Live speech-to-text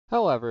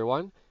Hello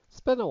everyone,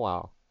 it's been a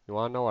while. You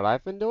wanna know what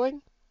I've been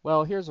doing?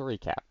 Well, here's a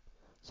recap.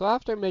 So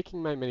after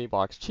making my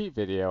Minibox cheat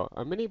video,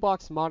 a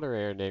Minibox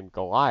moderator named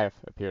Goliath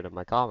appeared in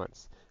my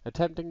comments,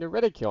 attempting to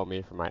ridicule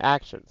me for my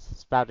actions,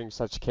 spouting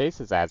such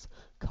cases as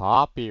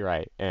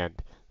copyright and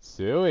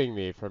suing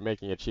me for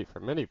making a cheat for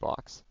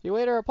Minibox. He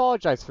later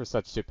apologized for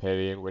such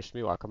stupidity and wished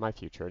me luck on my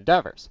future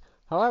endeavors.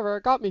 However,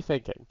 it got me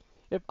thinking.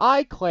 If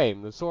I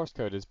claim the source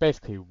code is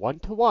basically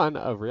one-to-one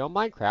of real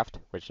Minecraft,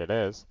 which it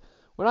is,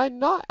 would I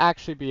not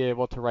actually be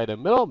able to write a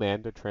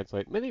middleman to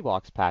translate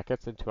Minibox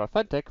packets into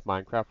authentic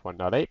Minecraft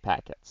 1.8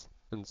 packets?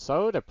 And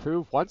so, to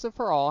prove once and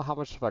for all how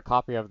much of a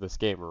copy of this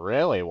game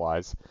really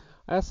was,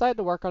 I decided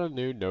to work on a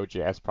new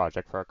Node.js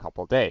project for a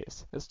couple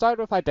days. It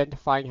started with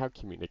identifying how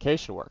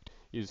communication worked,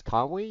 used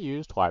commonly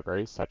used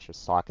libraries such as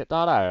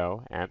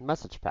Socket.io and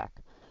MessagePack.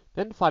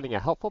 Then finding a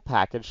helpful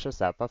package to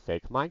set up a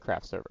fake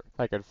Minecraft server.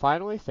 I could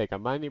finally fake a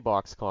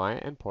Minibox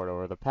client and port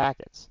over the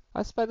packets.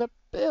 I spent a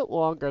bit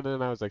longer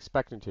than I was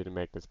expecting to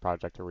make this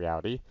project a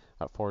reality,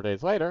 but 4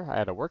 days later I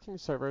had a working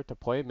server to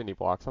play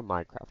Miniblocks on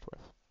Minecraft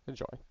with.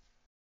 Enjoy.